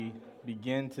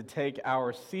begin to take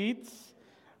our seats.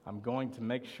 I'm going to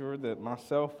make sure that my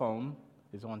cell phone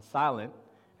is on silent,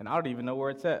 and I don't even know where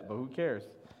it's at, but who cares?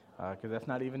 Because that's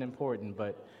not even important.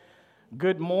 But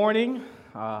good morning.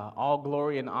 All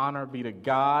glory and honor be to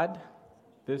God.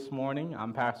 This morning,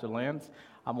 I'm Pastor Lance.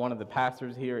 I'm one of the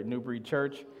pastors here at New Breed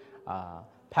Church.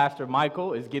 Pastor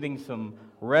Michael is getting some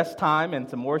rest time and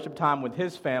some worship time with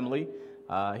his family.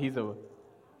 He's a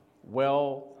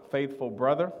faithful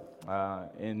brother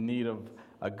in need of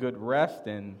a good rest,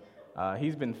 and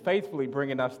he's been faithfully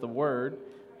bringing us the word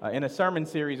in a sermon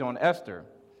series on Esther,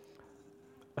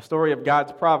 a story of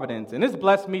God's providence, and it's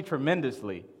blessed me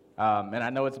tremendously, and I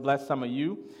know it's blessed some of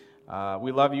you.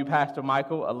 We love you, Pastor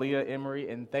Michael, Aaliyah, Emery,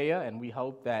 and Thea, and we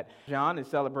hope that John is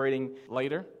celebrating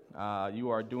later. You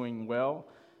are doing well.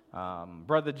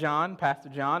 Brother John, Pastor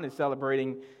John, is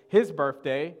celebrating his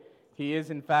birthday. He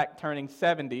is, in fact, turning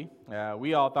 70.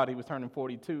 We all thought he was turning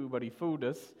 42, but he fooled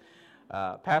us.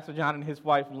 Pastor John and his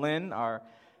wife, Lynn, are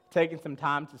taking some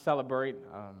time to celebrate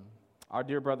our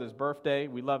dear brother's birthday.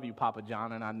 We love you, Papa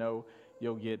John, and I know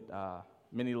you'll get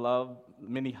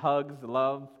many hugs,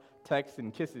 love, texts,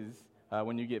 and kisses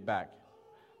when you get back,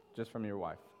 just from your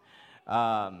wife.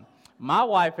 My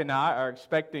wife and I are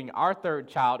expecting our third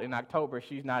child in October.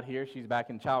 She's not here. She's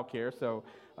back in childcare, so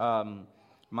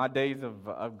my days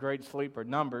of great sleep are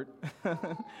numbered.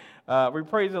 We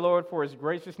praise the Lord for His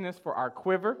graciousness, for our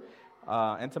quiver,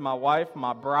 and to my wife,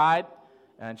 my bride,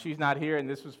 and she's not here, and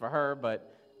this was for her,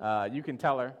 but you can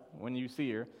tell her when you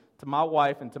see her. To my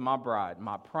wife and to my bride,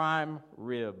 my prime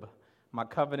rib, my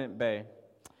covenant bae.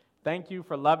 Thank you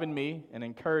for loving me and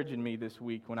encouraging me this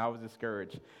week when I was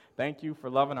discouraged. Thank you for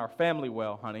loving our family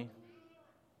well, honey.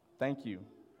 Thank you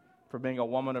for being a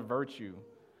woman of virtue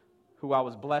who I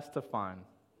was blessed to find.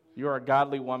 You are a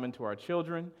godly woman to our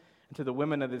children and to the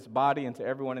women of this body and to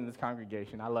everyone in this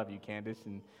congregation. I love you, Candace,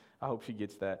 and I hope she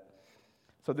gets that.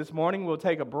 So this morning we'll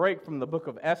take a break from the book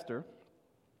of Esther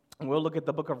and we'll look at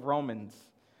the book of Romans.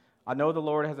 I know the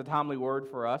Lord has a timely word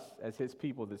for us as His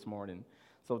people this morning.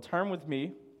 So turn with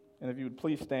me, and if you would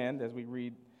please stand as we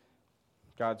read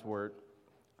God's word,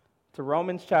 to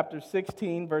Romans chapter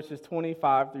 16, verses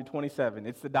 25 through 27.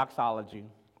 It's the doxology.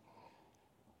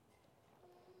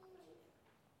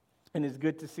 And it's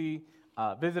good to see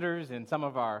visitors and some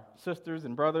of our sisters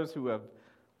and brothers who have,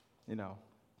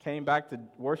 came back to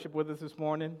worship with us this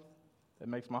morning. It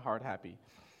makes my heart happy.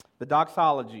 The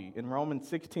doxology in Romans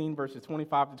 16, verses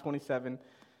 25 to 27.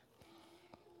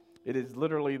 It is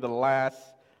literally the last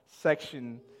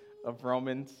section of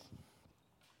Romans.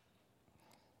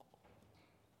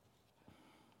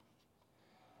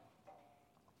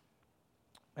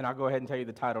 And I'll go ahead and tell you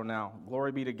the title now.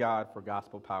 Glory be to God for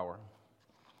gospel power.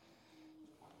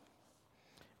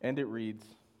 And it reads,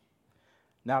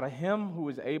 "Now to Him who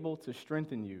is able to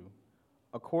strengthen you,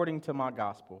 according to my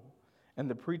gospel, and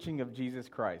the preaching of Jesus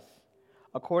Christ,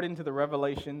 according to the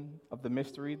revelation of the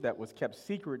mystery that was kept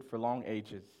secret for long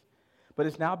ages, but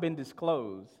has now been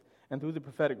disclosed, and through the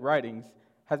prophetic writings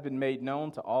has been made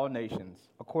known to all nations,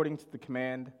 according to the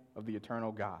command of the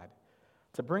eternal God,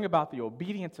 to bring about the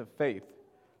obedience of faith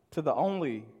to the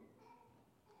only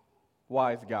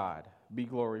wise God, be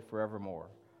glory forevermore.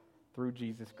 Through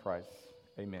Jesus Christ,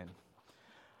 amen."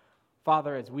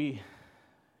 Father, as we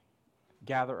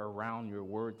gather around your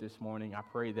word this morning, I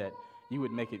pray that you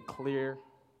would make it clear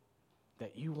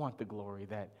that you want the glory,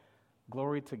 that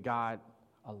glory to God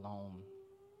alone.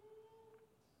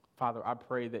 Father, I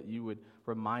pray that you would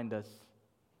remind us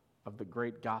of the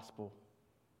great gospel,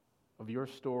 of your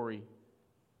story,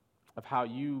 of how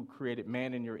you created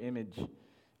man in your image,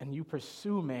 and you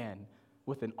pursue man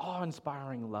with an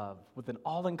awe-inspiring love, with an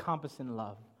all-encompassing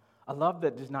love, a love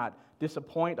that does not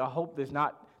disappoint, a hope does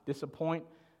not disappoint,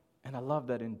 and a love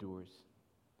that endures.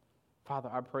 Father,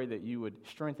 I pray that you would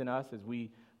strengthen us as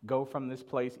we go from this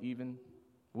place even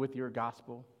with your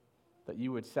gospel, that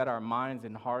you would set our minds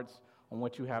and hearts on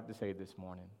what you have to say this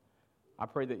morning. I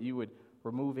pray that you would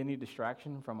remove any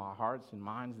distraction from our hearts and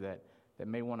minds that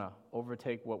may want to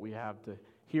overtake what we have to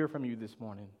hear from you this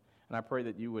morning. And I pray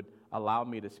that you would allow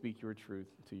me to speak your truth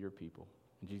to your people.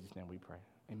 In Jesus' name we pray.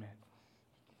 Amen.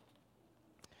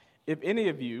 If any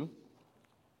of you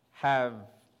have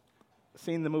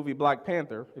seen the movie Black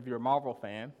Panther, if you're a Marvel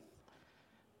fan,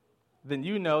 then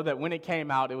you know that when it came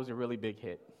out, it was a really big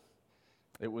hit.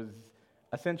 It was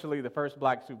essentially the first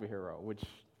black superhero, which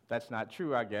that's not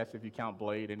true, I guess, if you count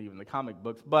Blade and even the comic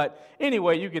books. But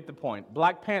anyway, you get the point.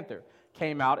 Black Panther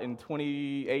came out in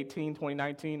 2018,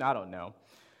 2019, I don't know.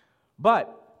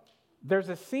 But there's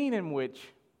a scene in which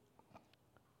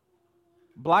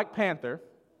Black Panther,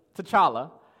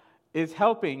 T'Challa, is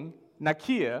helping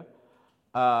Nakia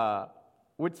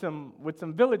with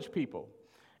some village people.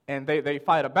 And they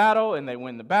fight a battle, and they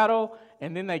win the battle,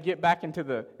 and then they get back into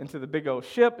the big old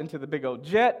ship, into the big old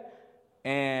jet,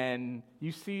 and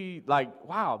you see, like,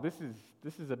 wow, this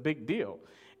is a big deal.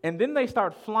 And then they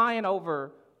start flying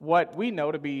over what we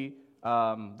know to be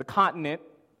the continent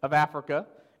of Africa,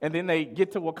 and then they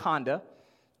get to Wakanda,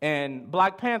 and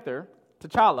Black Panther,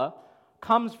 T'Challa,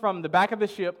 comes from the back of the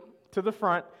ship to the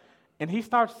front, and he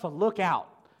starts to look out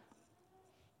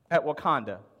at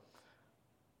Wakanda.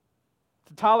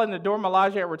 T'Challa and the Dora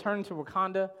Milaje are returning to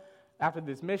Wakanda after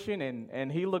this mission,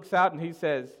 and he looks out and he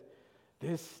says,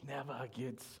 "This never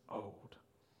gets old."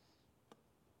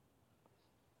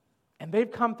 And they've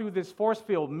come through this force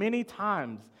field many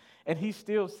times, and he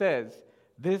still says,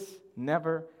 "This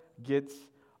never gets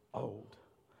old."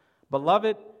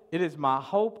 Beloved, it is my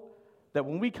hope that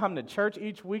when we come to church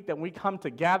each week, that we come to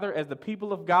gather as the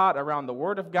people of God around the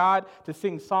Word of God to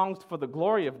sing songs for the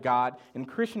glory of God in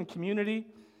Christian community,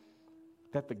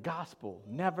 that the gospel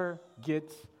never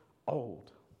gets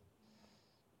old.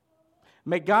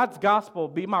 May God's gospel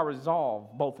be my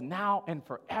resolve both now and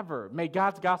forever. May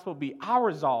God's gospel be our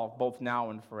resolve both now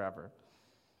and forever.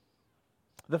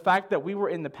 The fact that we were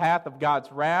in the path of God's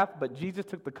wrath, but Jesus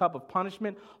took the cup of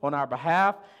punishment on our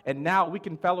behalf, and now we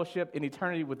can fellowship in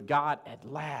eternity with God at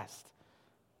last.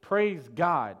 Praise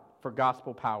God for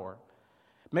gospel power.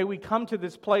 May we come to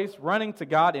this place running to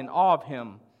God in awe of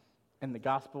Him, and the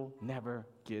gospel never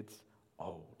gets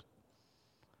old.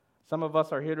 Some of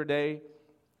us are here today,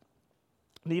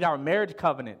 need our marriage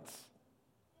covenants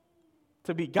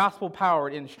to be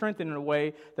gospel-powered and strengthened in a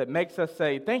way that makes us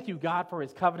say, "Thank you, God, for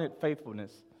His covenant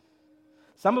faithfulness."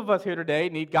 Some of us here today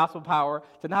need gospel power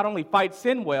to not only fight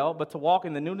sin well, but to walk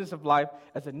in the newness of life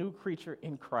as a new creature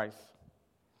in Christ.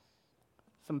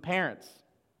 Some parents,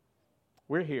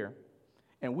 we're here,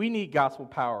 and we need gospel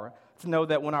power to know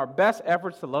that when our best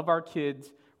efforts to love our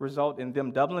kids result in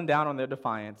them doubling down on their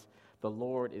defiance, the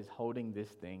Lord is holding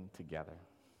this thing together.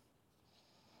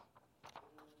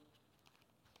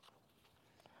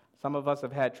 Some of us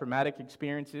have had traumatic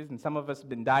experiences, and some of us have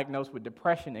been diagnosed with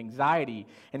depression, anxiety,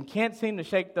 and can't seem to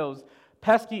shake those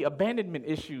pesky abandonment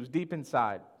issues deep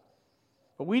inside.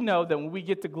 But we know that when we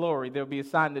get to glory, there will be a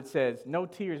sign that says, "No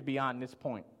tears beyond this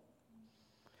point."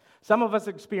 Some of us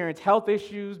experience health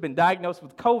issues, been diagnosed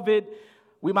with COVID.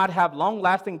 We might have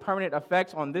long-lasting permanent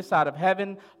effects on this side of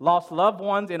heaven, lost loved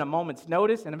ones in a moment's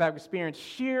notice, and have experienced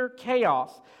sheer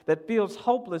chaos that feels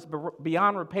hopeless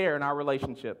beyond repair in our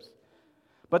relationships.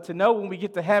 But to know when we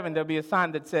get to heaven, there'll be a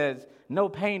sign that says, "No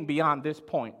pain beyond this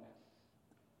point."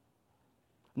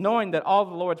 Knowing that all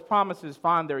the Lord's promises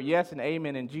find their yes and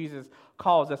amen, and Jesus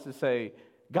calls us to say,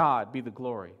 "God be the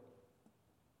glory."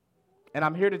 And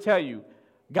I'm here to tell you,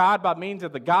 God, by means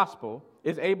of the gospel,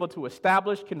 is able to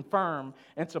establish, confirm,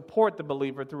 and support the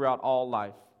believer throughout all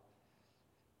life.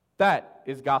 That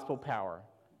is gospel power,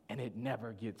 and it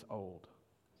never gets old.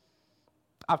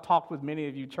 I've talked with many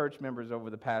of you church members over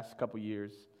the past couple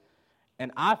years,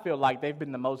 and I feel like they've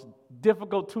been the most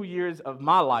difficult 2 years of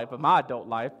my life, of my adult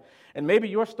life, and maybe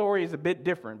your story is a bit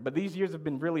different, but these years have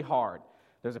been really hard.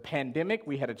 There's a pandemic.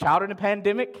 We had a child in a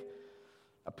pandemic,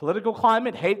 a political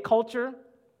climate, hate culture.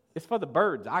 It's for the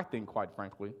birds, I think, quite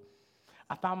frankly.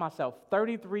 I found myself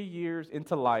 33 years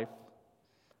into life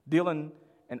dealing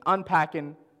and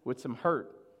unpacking with some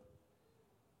hurt,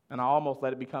 and I almost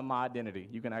let it become my identity.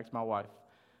 You can ask my wife.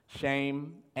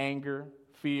 Shame, anger,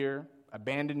 fear,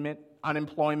 abandonment,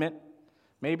 unemployment.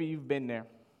 Maybe you've been there.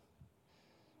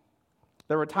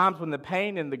 There were times when the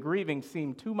pain and the grieving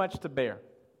seemed too much to bear.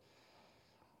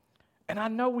 And I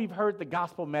know we've heard the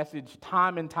gospel message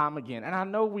time and time again. And I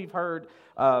know we've heard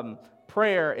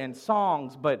prayer and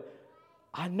songs, but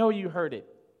I know you heard it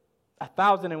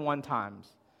 1,001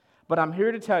 times. But I'm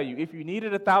here to tell you, if you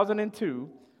needed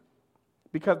 1,002,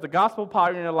 because the gospel power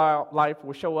in your life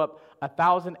will show up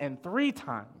 1,003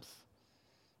 times,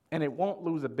 and it won't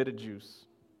lose a bit of juice.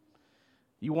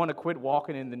 You want to quit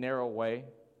walking in the narrow way.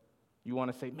 You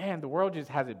want to say, "Man, the world just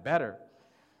has it better."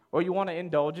 Or you want to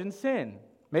indulge in sin.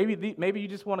 Maybe you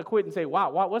just want to quit and say,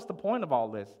 "Wow, what's the point of all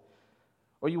this?"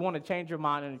 Or you want to change your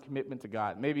mind and commitment to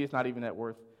God. Maybe it's not even that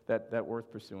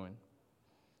worth pursuing.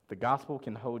 The gospel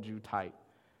can hold you tight.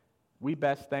 We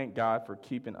best thank God for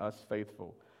keeping us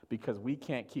faithful, because we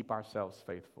can't keep ourselves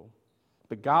faithful.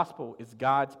 The gospel is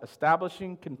God's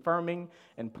establishing, confirming,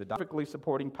 and perfectly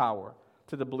supporting power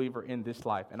to the believer in this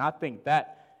life. And I think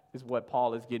that is what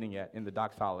Paul is getting at in the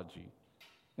doxology.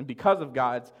 And because of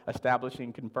God's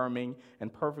establishing, confirming,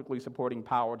 and perfectly supporting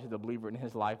power to the believer in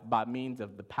his life by means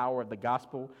of the power of the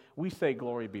gospel, we say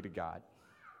glory be to God.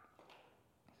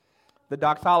 the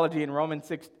doxology in Romans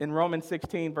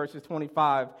 16, verses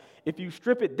 25, if you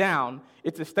strip it down,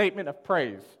 it's a statement of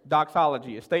praise.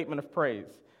 Doxology, a statement of praise.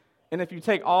 And if you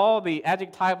take all the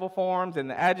adjectival forms and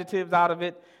the adjectives out of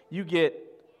it, you get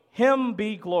Him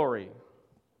be glory,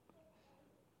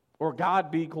 or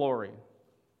God be glory.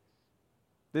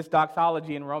 This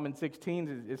doxology in Romans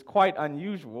 16 is quite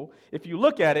unusual. If you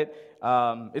look at it,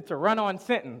 it's a run-on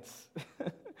sentence.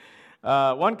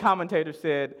 One commentator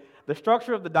said, the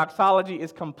structure of the doxology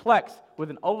is complex with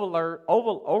an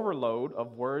overload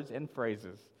of words and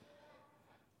phrases.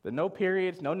 There are no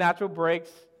periods, no natural breaks,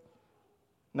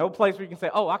 no place where you can say,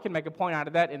 oh, I can make a point out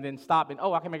of that and then stop, and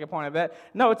oh, I can make a point out of that.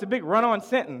 No, it's a big run-on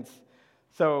sentence.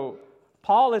 So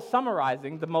Paul is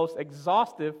summarizing the most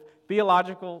exhaustive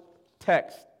theological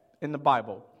text in the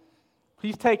Bible.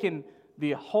 He's taken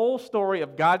the whole story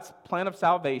of God's plan of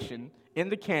salvation in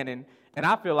the canon, and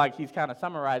I feel like he's kind of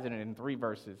summarizing it in 3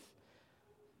 verses.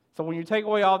 So when you take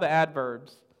away all the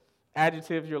adverbs,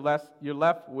 adjectives, you're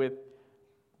left with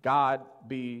God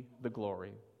be the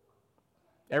glory.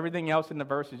 Everything else in the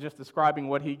verse is just describing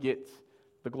what he gets,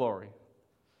 the glory.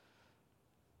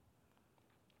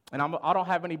 And I don't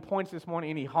have any points this morning,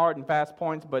 any hard and fast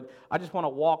points, but I just want to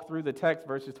walk through the text,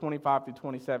 verses 25 through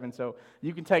 27. So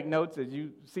you can take notes as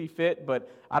you see fit, but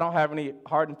I don't have any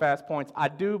hard and fast points. I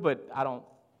do, but I don't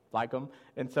like them.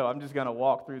 And so I'm just going to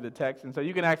walk through the text. And so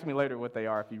you can ask me later what they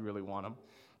are if you really want them.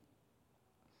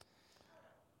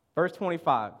 Verse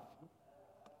 25.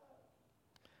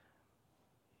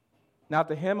 Now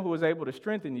to him who is able to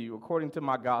strengthen you according to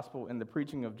my gospel and the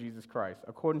preaching of Jesus Christ,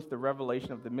 according to the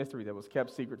revelation of the mystery that was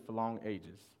kept secret for long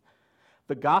ages.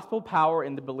 The gospel power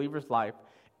in the believer's life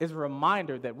is a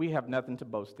reminder that we have nothing to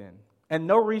boast in, and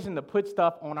no reason to put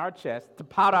stuff on our chest, to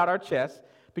pout out our chest,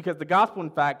 because the gospel, in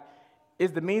fact,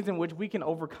 is the means in which we can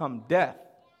overcome death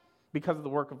because of the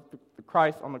work of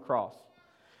Christ on the cross.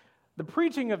 The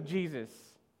preaching of Jesus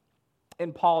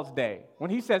in Paul's day,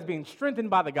 when he says being strengthened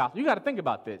by the gospel, you got to think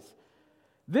about this.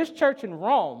 This church in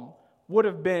Rome would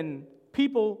have been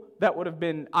people that would have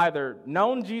been either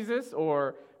known Jesus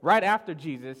or right after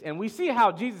Jesus, and we see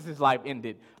how Jesus' life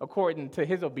ended according to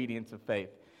his obedience of faith.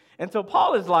 And so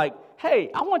Paul is like,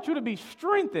 hey, I want you to be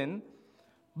strengthened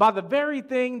by the very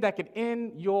thing that could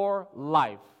end your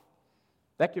life.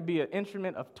 That could be an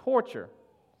instrument of torture.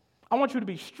 I want you to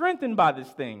be strengthened by this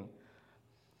thing.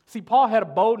 See, Paul had a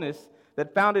boldness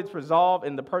that found its resolve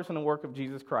in the person and work of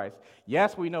Jesus Christ.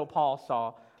 Yes, we know Paul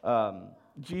saw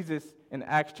Jesus in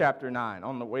Acts chapter 9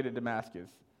 on the way to Damascus.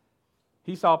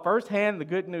 He saw firsthand the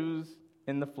good news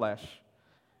in the flesh,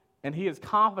 and he is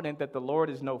confident that the Lord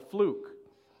is no fluke.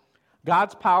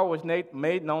 God's power was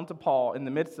made known to Paul in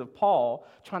the midst of Paul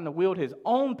trying to wield his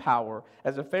own power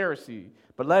as a Pharisee,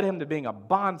 but led him to being a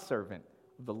bondservant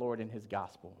of the Lord in his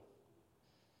gospel.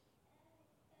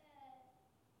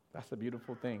 That's a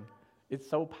beautiful thing. It's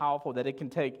so powerful that it can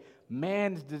take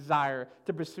man's desire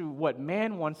to pursue what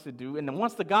man wants to do, and then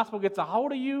once the gospel gets a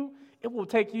hold of you, it will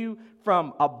take you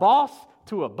from a boss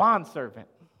to a bondservant.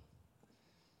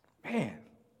 Man.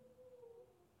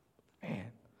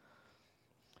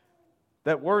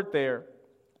 That word there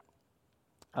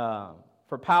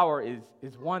for power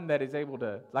is one that is able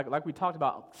to, like we talked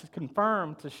about, to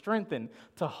confirm, to strengthen,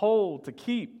 to hold, to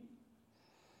keep.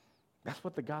 That's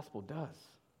what the gospel does.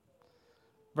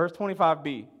 Verse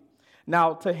 25b.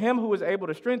 Now to him who is able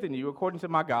to strengthen you according to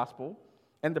my gospel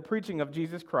and the preaching of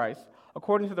Jesus Christ,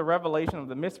 according to the revelation of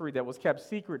the mystery that was kept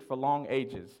secret for long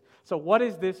ages. So what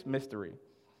is this mystery?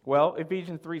 Well,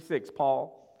 Ephesians 3:6,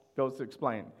 Paul goes to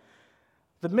explain.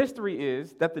 The mystery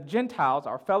is that the Gentiles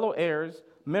are fellow heirs,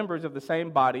 members of the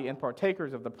same body, and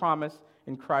partakers of the promise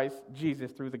in Christ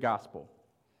Jesus through the gospel.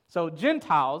 So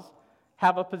Gentiles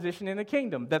have a position in the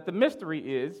kingdom. That the mystery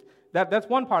is, that's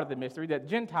one part of the mystery, that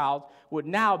Gentiles would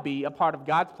now be a part of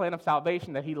God's plan of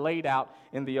salvation that he laid out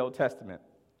in the Old Testament.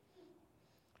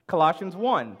 Colossians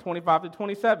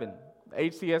 1:25-27,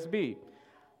 HCSB.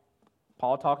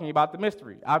 Paul talking about the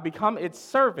mystery. I've become its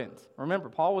servant. Remember,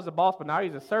 Paul was a boss, but now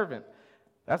he's a servant.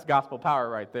 That's gospel power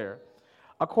right there.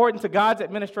 According to God's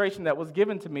administration that was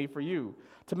given to me for you,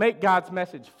 to make God's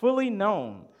message fully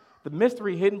known, the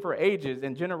mystery hidden for ages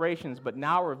and generations, but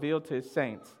now revealed to his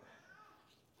saints.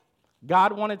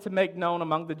 God wanted to make known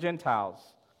among the Gentiles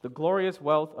the glorious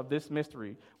wealth of this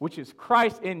mystery, which is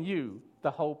Christ in you,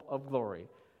 the hope of glory.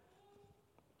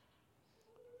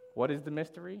 What is the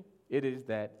mystery? It is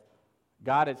that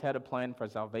God has had a plan for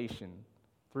salvation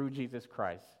through Jesus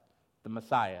Christ, the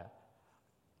Messiah,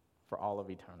 for all of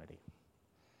eternity.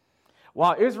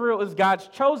 While Israel is God's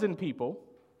chosen people,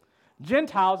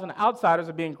 Gentiles and outsiders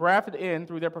are being grafted in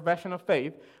through their profession of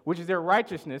faith, which is their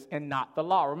righteousness and not the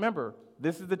law. Remember,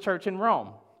 this is the church in Rome.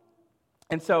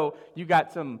 And so you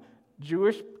got some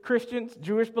Jewish Christians,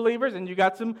 Jewish believers, and you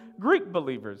got some Greek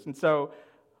believers. And so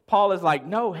Paul is like,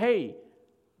 no, hey,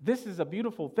 this is a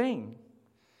beautiful thing.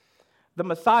 The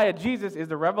Messiah, Jesus, is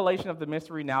the revelation of the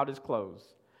mystery now disclosed.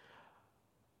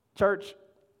 Church,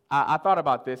 I thought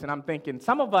about this, and I'm thinking,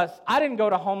 some of us, I wasn't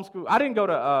homeschooled.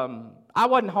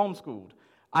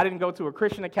 I didn't go to a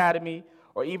Christian academy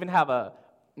or even have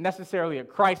necessarily a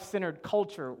Christ-centered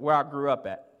culture where I grew up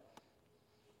at.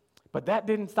 But that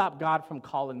didn't stop God from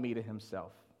calling me to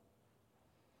himself.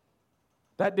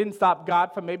 That didn't stop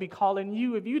God from maybe calling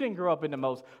you if you didn't grow up in the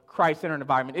most Christ-centered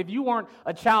environment. If you weren't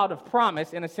a child of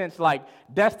promise, in a sense, like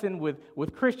destined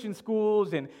with Christian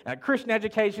schools and a Christian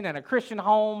education and a Christian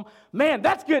home, man,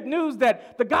 that's good news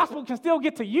that the gospel can still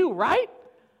get to you, right?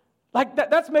 Like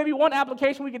that's maybe one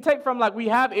application we can take from, like, we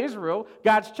have Israel,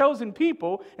 God's chosen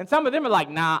people, and some of them are like,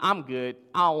 nah, I'm good.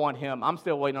 I don't want him. I'm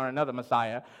still waiting on another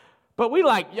Messiah. But we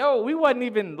we wasn't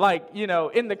even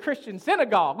in the Christian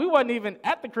synagogue. We wasn't even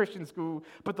at the Christian school.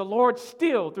 But the Lord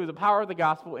still, through the power of the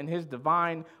gospel and his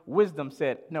divine wisdom,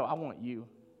 said, no, I want you.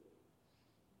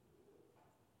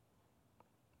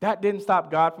 That didn't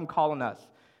stop God from calling us.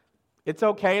 It's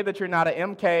okay that you're not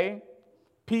an MK,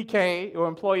 PK, or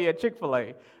employee at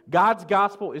Chick-fil-A. God's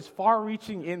gospel is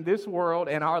far-reaching in this world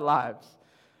and our lives.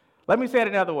 Let me say it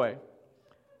another way.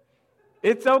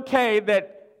 It's okay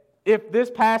that if this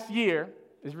past year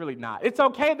is really not. It's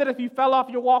okay that if you fell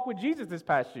off your walk with Jesus this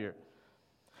past year.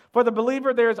 For the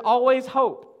believer, there is always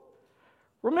hope.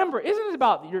 Remember, isn't it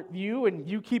about you and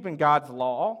you keeping God's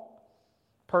law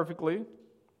perfectly?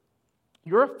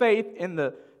 Your faith in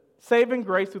the saving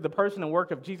grace through the person and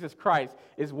work of Jesus Christ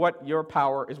is where your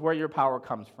power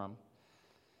comes from.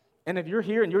 And if you're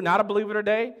here and you're not a believer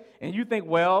today, and you think,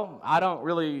 well,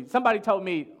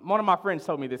 one of my friends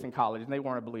told me this in college, and they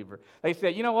weren't a believer. They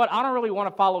said, you know what, I don't really want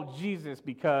to follow Jesus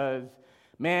because,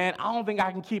 man, I don't think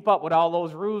I can keep up with all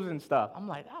those rules and stuff. I'm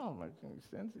like, that don't make any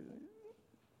sense.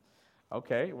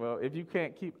 Okay, well, if you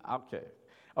can't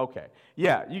okay.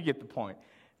 Yeah, you get the point.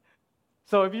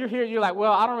 So if you're here, you're like,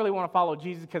 well, I don't really want to follow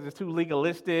Jesus because it's too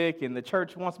legalistic and the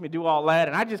church wants me to do all that,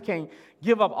 and I just can't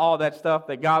give up all that stuff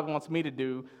that God wants me to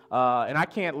do, and I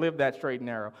can't live that straight and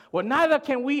narrow. Well, neither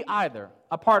can we either,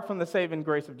 apart from the saving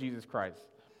grace of Jesus Christ.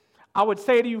 I would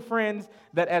say to you, friends,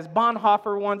 that as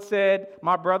Bonhoeffer once said,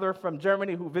 my brother from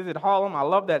Germany who visited Harlem, I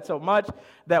love that so much,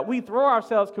 that we throw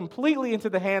ourselves completely into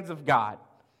the hands of God,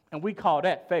 and we call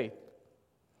that faith.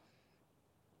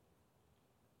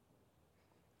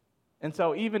 And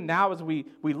so even now as we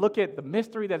look at the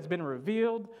mystery that's been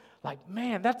revealed, like,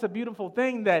 man, that's a beautiful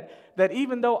thing that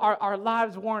even though our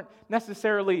lives weren't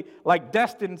necessarily like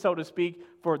destined, so to speak,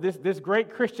 for this great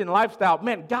Christian lifestyle,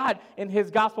 man, God in his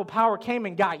gospel power came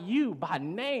and got you by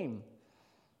name.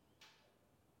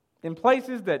 In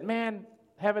places that, man,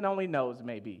 heaven only knows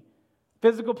maybe.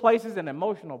 Physical places and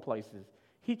emotional places.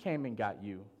 He came and got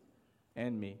you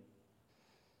and me.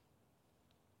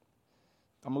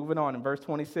 I'm moving on in verse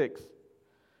 26.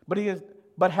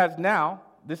 But has now,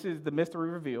 this is the mystery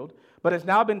revealed, but has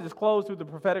now been disclosed through the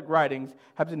prophetic writings,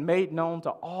 have been made known to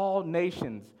all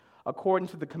nations according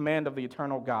to the command of the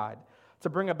eternal God, to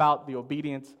bring about the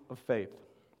obedience of faith.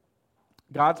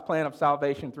 God's plan of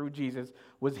salvation through Jesus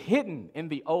was hidden in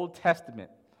the Old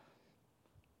Testament.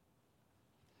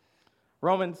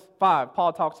 Romans 5,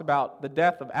 Paul talks about the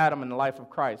death of Adam in the life of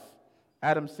Christ.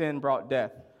 Adam's sin brought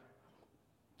death.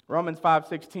 Romans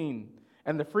 5:16,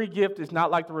 and the free gift is not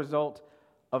like the result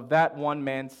of that one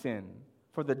man's sin.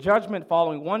 For the judgment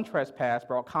following one trespass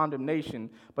brought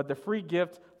condemnation, but the free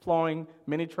gift flowing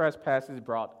many trespasses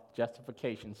brought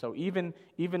justification. So even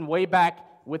way back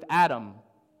with Adam,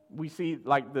 we see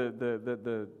like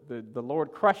the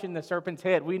Lord crushing the serpent's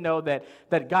head. We know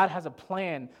that God has a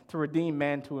plan to redeem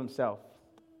man to himself.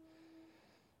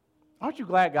 Aren't you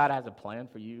glad God has a plan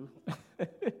for you?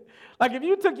 Like if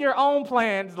you took your own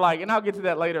plans, and I'll get to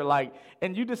that later,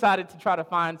 and you decided to try to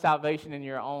find salvation in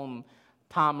your own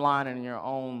timeline and in your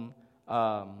own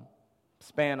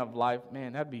span of life,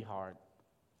 man, that'd be hard.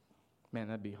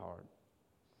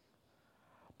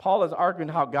 Paul is arguing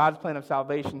how God's plan of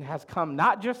salvation has come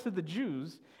not just to the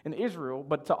Jews in Israel,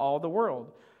 but to all the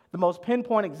world. The most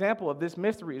pinpoint example of this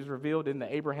mystery is revealed in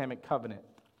the Abrahamic covenant.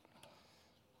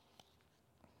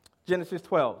 Genesis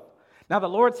 12. Now the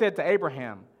Lord said to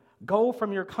Abraham, "Go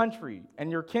from your country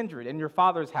and your kindred and your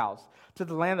father's house to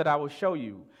the land that I will show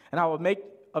you, and I will make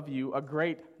of you a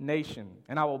great nation,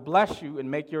 and I will bless you and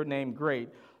make your name great,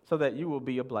 so that you will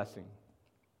be a blessing."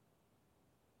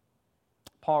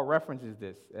 Paul references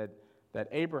this at that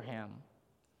Abraham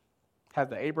has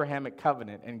the Abrahamic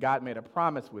covenant, and God made a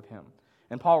promise with him.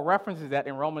 And Paul references that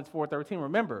in Romans 4:13.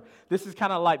 Remember, this is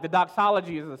kind of like the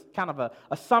doxology is kind of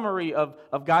a summary of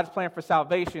God's plan for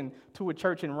salvation to a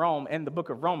church in Rome and the book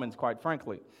of Romans, quite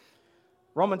frankly.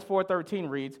 Romans 4:13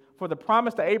 reads, "For the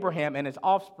promise to Abraham and his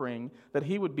offspring that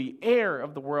he would be heir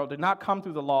of the world did not come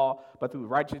through the law, but through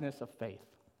righteousness of faith."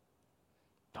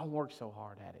 Don't work so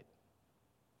hard at it.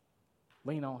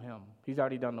 Lean on him. He's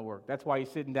already done the work. That's why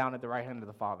he's sitting down at the right hand of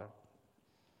the Father.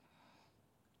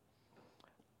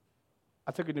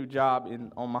 I took a new job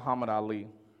on Muhammad Ali,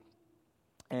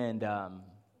 and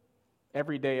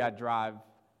every day I drive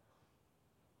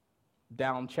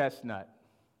down Chestnut,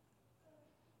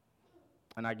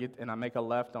 and I make a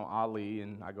left on Ali,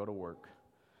 and I go to work.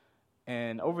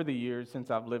 And over the years, since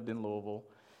I've lived in Louisville,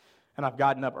 and I've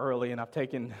gotten up early, and I've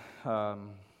taken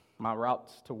my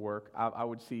routes to work, I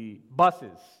would see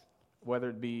buses, whether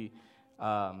it be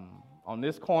on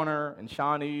this corner in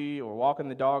Shawnee or walking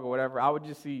the dog or whatever. I would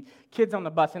just see kids on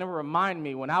the bus, and it would remind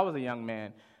me when I was a young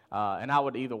man, and I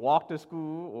would either walk to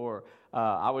school or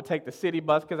I would take the city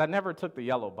bus, because I never took the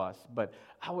yellow bus, but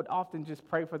I would often just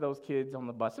pray for those kids on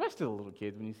the bus, especially the little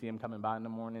kids when you see them coming by in the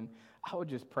morning. I would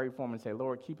just pray for them and say,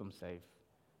 Lord, keep them safe.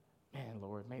 Man,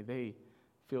 Lord, may they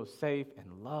feel safe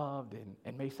and loved,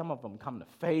 and may some of them come to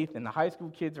faith, and the high school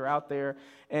kids are out there.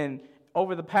 And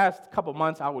over the past couple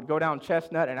months, I would go down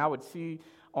Chestnut, and I would see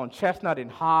on Chestnut and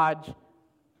Hodge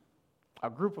a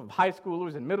group of high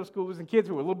schoolers and middle schoolers and kids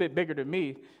who were a little bit bigger than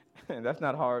me. That's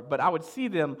not hard. But I would see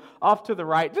them off to the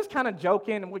right, just kind of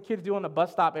joking, and what kids do on the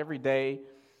bus stop every day.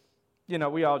 You know,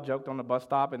 we all joked on the bus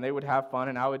stop, and they would have fun,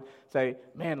 and I would say,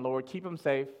 man, Lord, keep them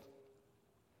safe.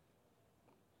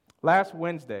 Last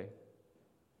Wednesday,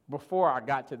 before I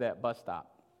got to that bus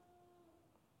stop,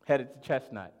 headed to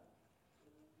Chestnut,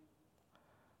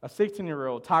 a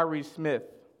 16-year-old, Tyree Smith,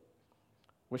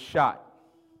 was shot,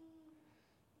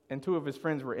 and 2 of his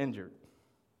friends were injured.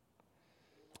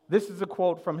 This is a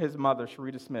quote from his mother,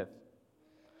 Sharita Smith.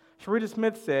 Sharita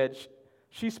Smith said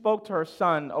she spoke to her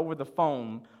son over the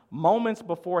phone moments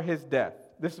before his death.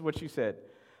 This is what she said.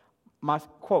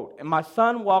 Quote, "My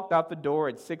son walked out the door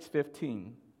at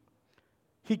 6:15.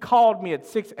 He called me at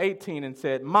 6:18 and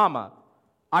said, 'Mama,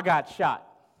 I got shot,'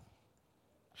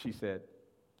 she said.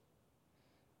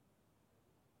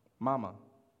 'Mama,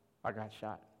 I got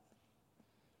shot.'"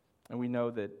 And we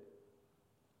know that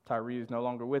Tyree is no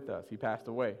longer with us. He passed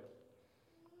away.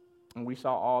 And we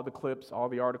saw all the clips, all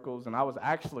the articles, and I was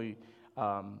actually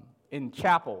in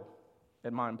chapel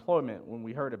at my employment when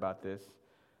we heard about this.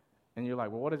 And you're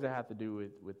like, well, what does it have to do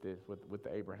with this, with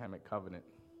the Abrahamic covenant?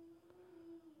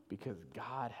 Because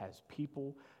God has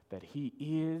people that he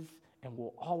is and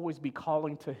will always be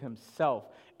calling to himself.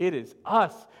 It is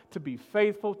us to be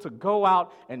faithful, to go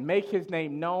out and make his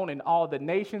name known in all the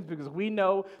nations, because we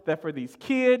know that for these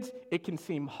kids, it can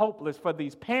seem hopeless. For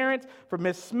these parents, for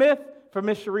Miss Smith, for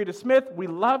Miss Sharita Smith, we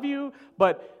love you,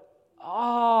 but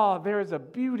there is a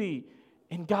beauty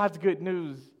in God's good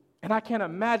news. And I can't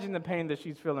imagine the pain that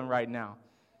she's feeling right now.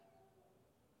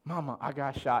 Mama, I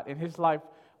got shot. And his life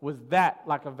was that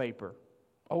like a vapor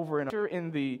over and over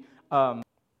in the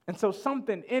and so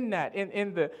something in that,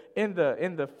 in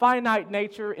the finite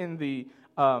nature, in the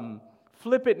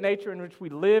flippant nature in which we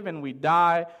live and we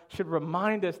die, should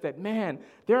remind us that, man,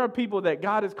 there are people that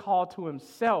God has called to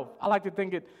himself. I like to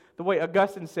think it the way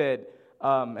Augustine said,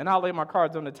 and I'll lay my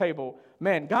cards on the table.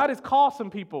 Man, God has called some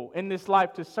people in this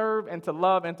life to serve and to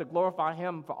love and to glorify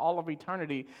him for all of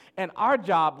eternity. And our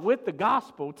job with the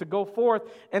gospel to go forth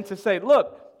and to say,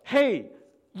 look, hey,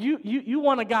 you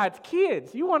one of God's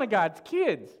kids. You one of God's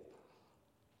kids.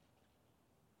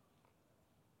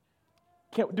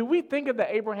 Do we think of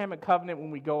the Abrahamic covenant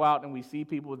when we go out and we see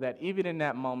people that even in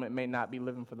that moment may not be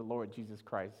living for the Lord Jesus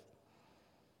Christ?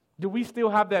 Do we still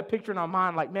have that picture in our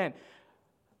mind like, man,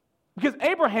 because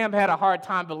Abraham had a hard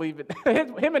time believing,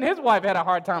 him and his wife had a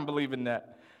hard time believing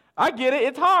that. I get it,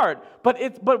 it's hard, but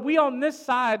we on this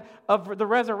side of the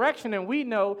resurrection, and we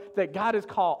know that God has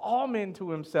called all men to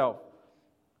himself,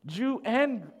 Jew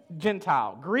and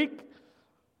Gentile, Greek.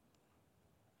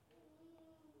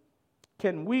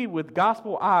 Can we, with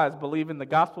gospel eyes, believe in the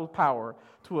gospel's power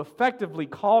to effectively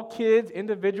call kids,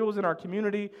 individuals in our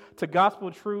community to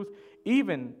gospel truth,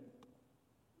 even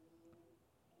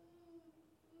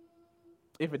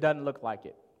if it doesn't look like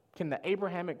it? Can the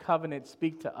Abrahamic covenant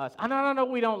speak to us? I know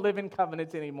we don't live in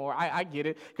covenants anymore. I get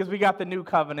it, because we got the new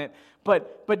covenant.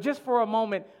 But just for a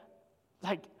moment,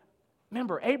 like,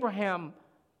 remember, Abraham,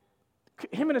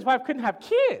 him and his wife couldn't have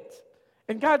kids.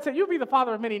 And God said, you'll be the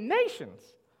father of many nations.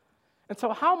 And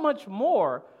so how much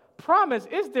more promise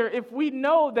is there if we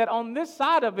know that on this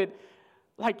side of it,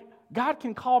 like, God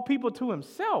can call people to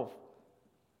himself?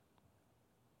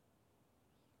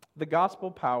 The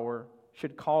gospel power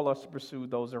should call us to pursue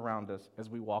those around us as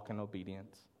we walk in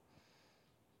obedience.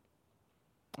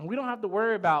 And we don't have to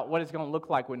worry about what it's going to look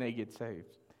like when they get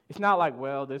saved. It's not like,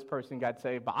 well, this person got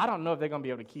saved, but I don't know if they're going to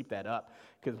be able to keep that up.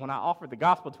 Because when I offered the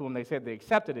gospel to them, they said they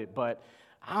accepted it, but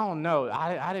I don't know.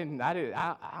 I don't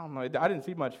know. I didn't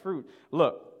see much fruit.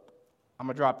 Look, I'm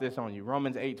going to drop this on you.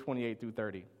 Romans 8:28 through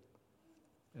 30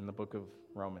 in the book of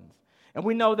Romans. And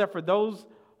we know that for those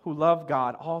who love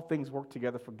God, all things work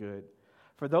together for good.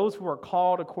 For those who are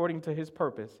called according to his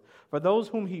purpose. For those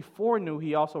whom he foreknew,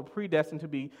 he also predestined to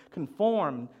be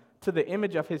conformed to the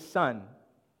image of his Son.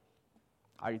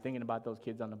 Are you thinking about those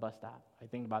kids on the bus stop? Are you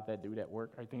thinking about that dude at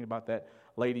work? Are you thinking about that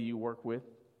lady you work with?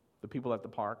 The people at the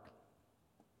park?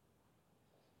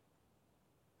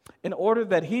 In order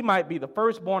that he might be the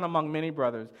firstborn among many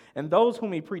brothers. And those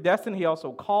whom he predestined, he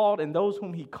also called. And those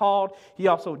whom he called, he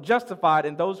also justified.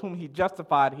 And those whom he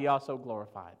justified, he also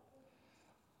glorified.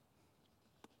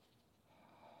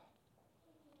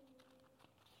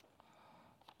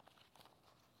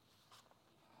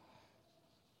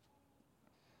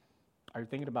 Are you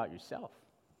thinking about yourself?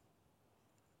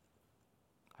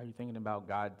 Are you thinking about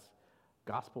God's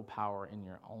gospel power in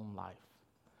your own life?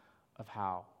 Of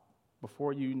how,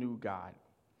 before you knew God,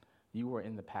 you were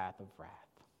in the path of wrath.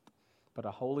 But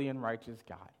a holy and righteous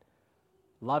God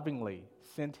lovingly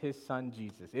sent his Son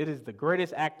Jesus. It is the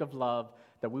greatest act of love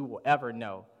that we will ever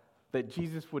know, that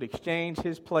Jesus would exchange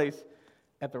his place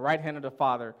at the right hand of the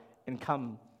Father and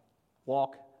come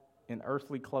walk in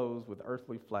earthly clothes with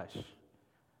earthly flesh.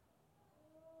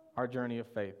 Our journey of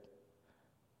faith.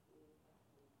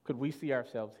 Could we see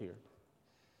ourselves here?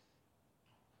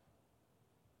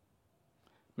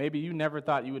 Maybe you never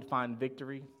thought you would find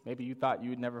victory. Maybe you thought you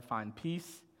would never find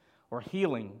peace or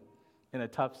healing in a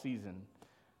tough season.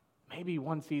 Maybe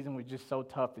one season was just so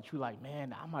tough that you're like,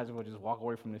 man, I might as well just walk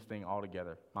away from this thing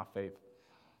altogether, my faith.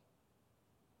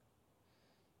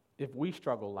 If we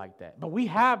struggle like that, but we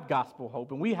have gospel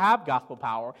hope and we have gospel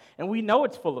power and we know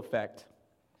it's full effect,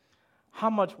 how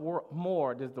much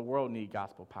more does the world need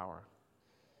gospel power?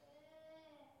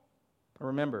 But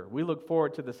remember, we look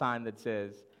forward to the sign that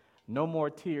says, no more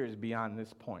tears beyond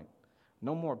this point.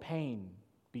 No more pain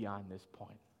beyond this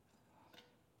point.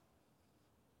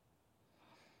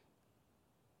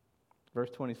 Verse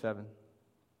 27,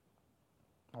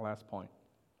 our last point.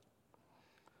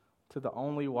 To the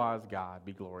only wise God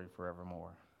be glory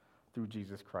forevermore, through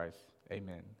Jesus Christ.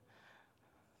 Amen.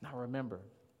 Now remember,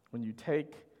 when you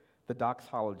take the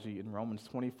doxology in Romans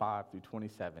 25 through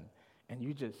 27, and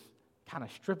you just kind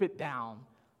of strip it down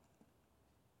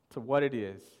to what it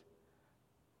is.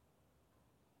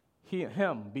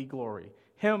 Him be glory.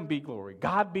 Him be glory.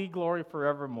 God be glory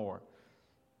forevermore.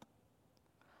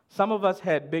 Some of us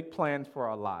had big plans for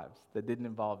our lives that didn't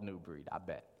involve New Breed, I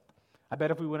bet. I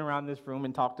bet if we went around this room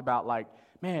and talked about, like,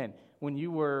 man, when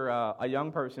you were a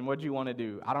young person, what did you want to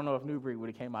do? I don't know if New Breed would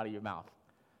have came out of your mouth.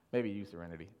 Maybe you,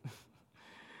 Serenity.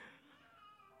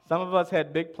 Some of us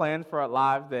had big plans for our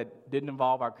lives that didn't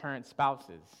involve our current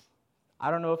spouses. I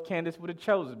don't know if Candace would have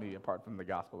chosen me apart from the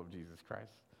gospel of Jesus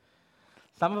Christ.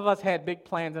 Some of us had big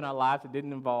plans in our lives that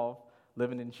didn't involve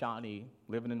living in Shawnee,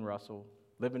 living in Russell,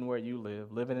 living where you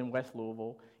live, living in West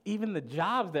Louisville, even the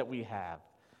jobs that we have.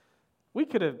 We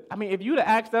could have, if you'd have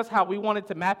asked us how we wanted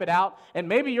to map it out, and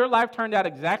maybe your life turned out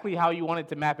exactly how you wanted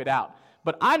to map it out.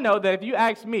 But I know that if you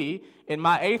asked me in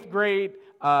my 8th grade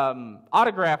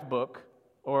autograph book,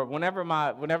 or whenever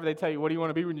they tell you, what do you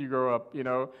want to be when you grow up,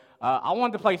 I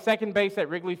wanted to play second base at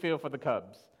Wrigley Field for the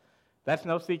Cubs. That's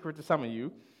no secret to some of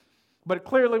you. But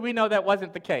clearly we know that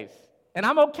wasn't the case. And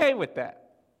I'm okay with that.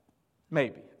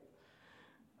 Maybe.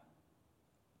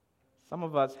 Some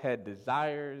of us had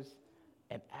desires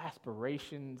and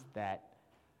aspirations that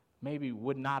maybe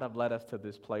would not have led us to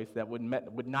this place, that would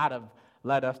not have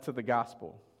led us to the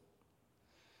gospel.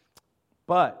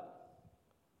 But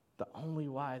the only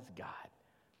wise God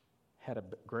had a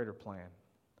greater plan.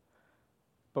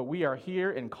 But we are here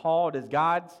and called as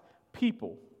God's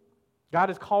people. God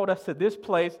has called us to this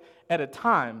place at a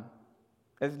time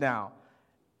as now,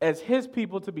 as his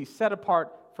people to be set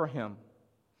apart for him.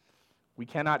 We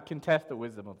cannot contest the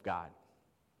wisdom of God.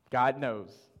 God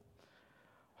knows.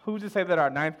 Who's to say that our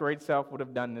 9th grade self would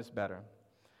have done this better?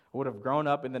 Would have grown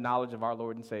up in the knowledge of our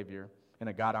Lord and Savior in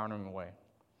a God-honoring way?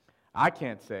 I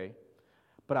can't say,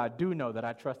 but I do know that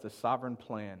I trust the sovereign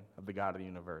plan of the God of the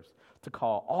universe to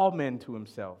call all men to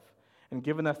himself and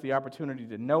given us the opportunity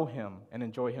to know him and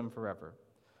enjoy him forever.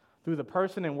 Through the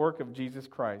person and work of Jesus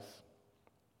Christ,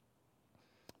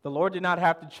 The Lord did not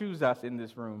have to choose us in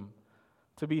this room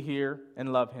to be here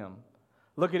and love him.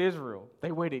 Look at Israel.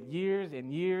 They waited years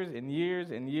and years and years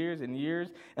and years and years,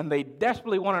 and they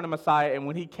desperately wanted a Messiah, and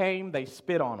when he came, they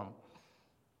spit on him.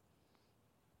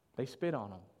 They spit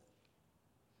on him.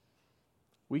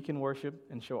 We can worship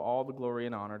and show all the glory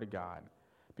and honor to God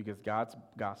because God's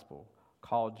gospel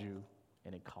called you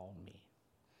and it called me.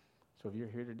 So if you're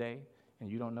here today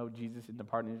and you don't know Jesus and the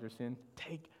pardon of your sin,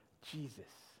 take Jesus.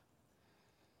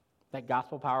 That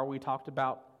gospel power we talked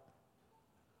about,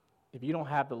 if you don't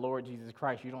have the Lord Jesus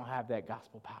Christ, you don't have that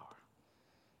gospel power.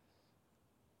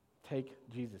 Take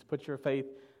Jesus. Put your faith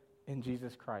in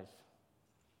Jesus Christ.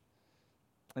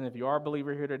 And if you are a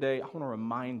believer here today, I want to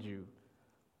remind you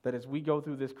that as we go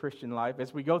through this Christian life,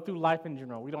 as we go through life in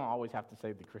general, we don't always have to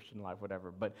say the Christian life,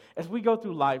 whatever, but as we go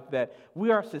through life, that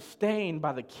we are sustained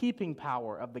by the keeping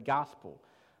power of the gospel.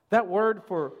 That word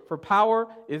for power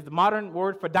is the modern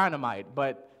word for dynamite,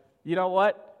 but you know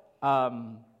what?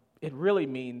 It really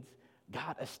means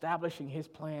God establishing his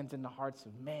plans in the hearts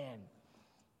of man,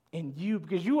 in you,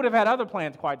 because you would have had other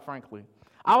plans, quite frankly.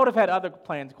 I would have had other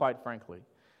plans, quite frankly.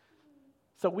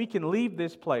 So we can leave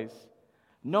this place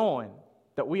knowing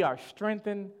that we are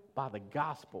strengthened by the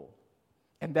gospel,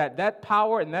 and that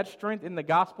power and that strength in the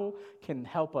gospel can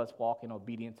help us walk in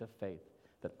obedience of faith,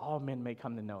 that all men may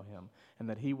come to know him, and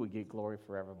that he would get glory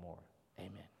forevermore.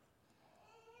 Amen.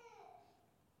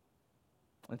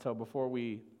 And so before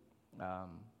we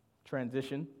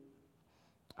transition,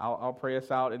 I'll pray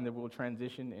us out, and then we'll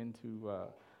transition into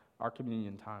our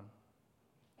communion time.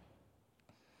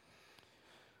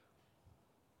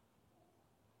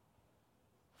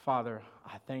 Father,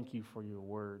 I thank you for your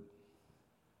word.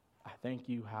 I thank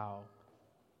you how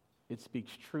it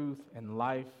speaks truth and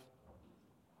life.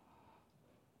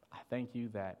 I thank you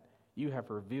that you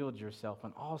have revealed yourself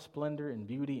in all splendor and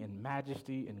beauty and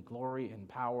majesty and glory and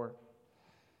power.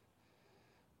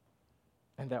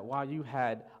 And that while you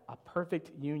had a perfect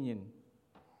union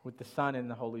with the Son and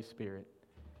the Holy Spirit,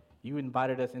 you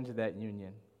invited us into that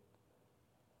union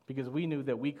because we knew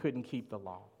that we couldn't keep the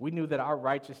law. We knew that our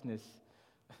righteousness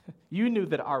you knew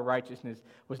that our righteousness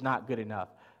was not good enough.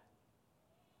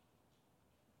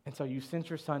 And so you sent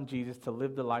your son Jesus to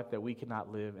live the life that we could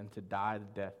not live and to die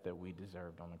the death that we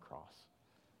deserved on the cross.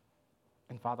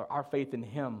 And Father, our faith in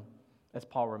him, as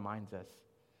Paul reminds us,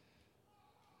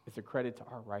 is a credit to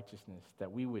our righteousness,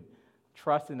 that we would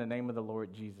trust in the name of the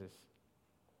Lord Jesus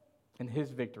and his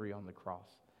victory on the cross,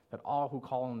 that all who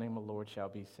call on the name of the Lord shall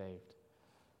be saved.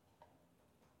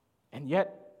 And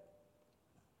yet,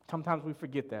 sometimes we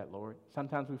forget that, Lord.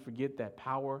 Sometimes we forget that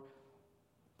power,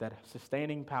 that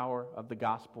sustaining power of the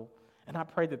gospel. And I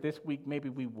pray that this week maybe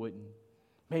we wouldn't.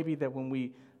 Maybe that when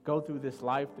we go through this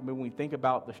life, when we think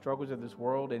about the struggles of this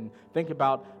world and think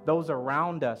about those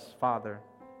around us, Father,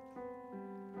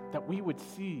 that we would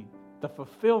see the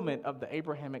fulfillment of the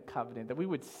Abrahamic covenant, that we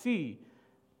would see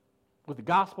with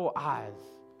gospel eyes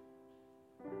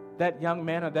that young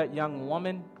man or that young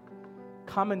woman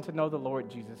coming to know the Lord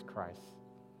Jesus Christ.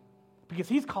 Because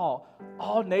he's called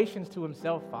all nations to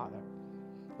himself, Father.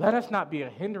 Let us not be a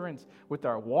hindrance with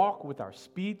our walk, with our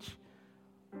speech.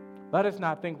 Let us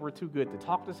not think we're too good to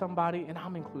talk to somebody, and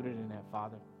I'm included in that,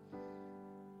 Father.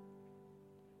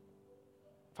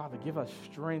 Father, give us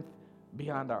strength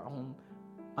beyond our own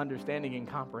understanding and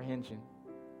comprehension.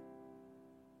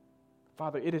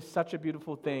 Father, it is such a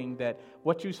beautiful thing that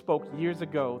what you spoke years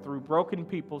ago through broken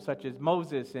people such as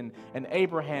Moses and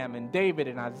Abraham and David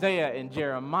and Isaiah and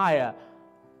Jeremiah,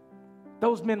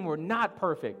 those men were not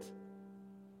perfect.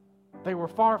 They were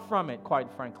far from it, quite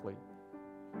frankly.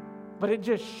 But it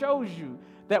just shows you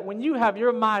that when you have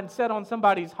your mind set on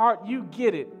somebody's heart, you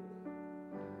get it.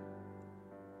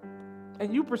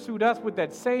 And you pursued us with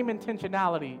that same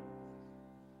intentionality.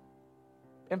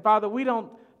 And Father, we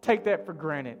don't take that for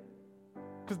granted,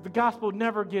 because the gospel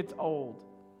never gets old.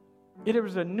 It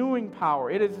is a renewing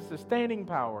power. It is a sustaining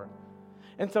power.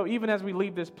 And so even as we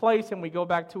leave this place and we go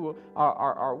back to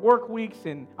our work weeks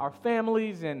and our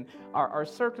families and our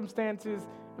circumstances,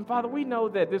 and Father, we know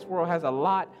that this world has a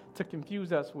lot to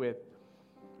confuse us with,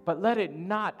 but let it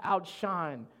not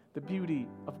outshine the beauty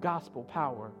of gospel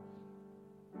power.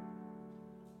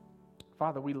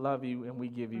 Father, we love you and we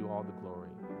give you all the glory.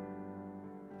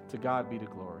 To God be the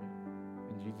glory.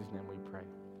 In Jesus' name we pray.